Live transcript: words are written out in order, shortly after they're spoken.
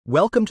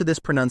Welcome to this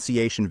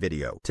pronunciation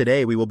video.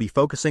 Today we will be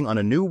focusing on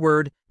a new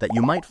word that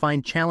you might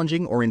find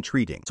challenging or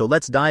intriguing. So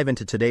let's dive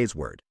into today's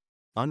word.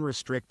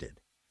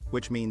 Unrestricted,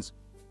 which means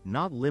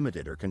not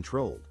limited or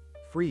controlled,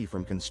 free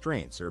from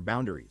constraints or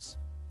boundaries.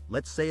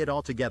 Let's say it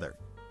all together.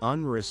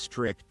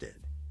 Unrestricted.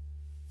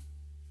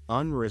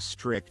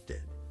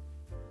 Unrestricted.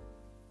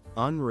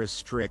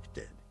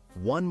 Unrestricted.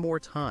 One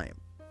more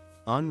time.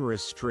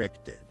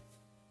 Unrestricted.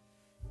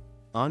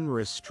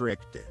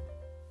 Unrestricted.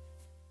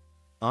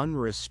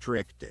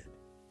 Unrestricted.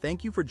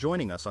 Thank you for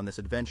joining us on this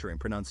adventure in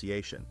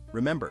pronunciation.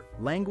 Remember,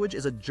 language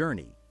is a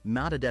journey,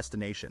 not a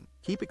destination.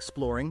 Keep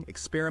exploring,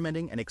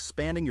 experimenting, and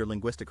expanding your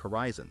linguistic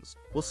horizons.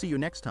 We'll see you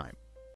next time.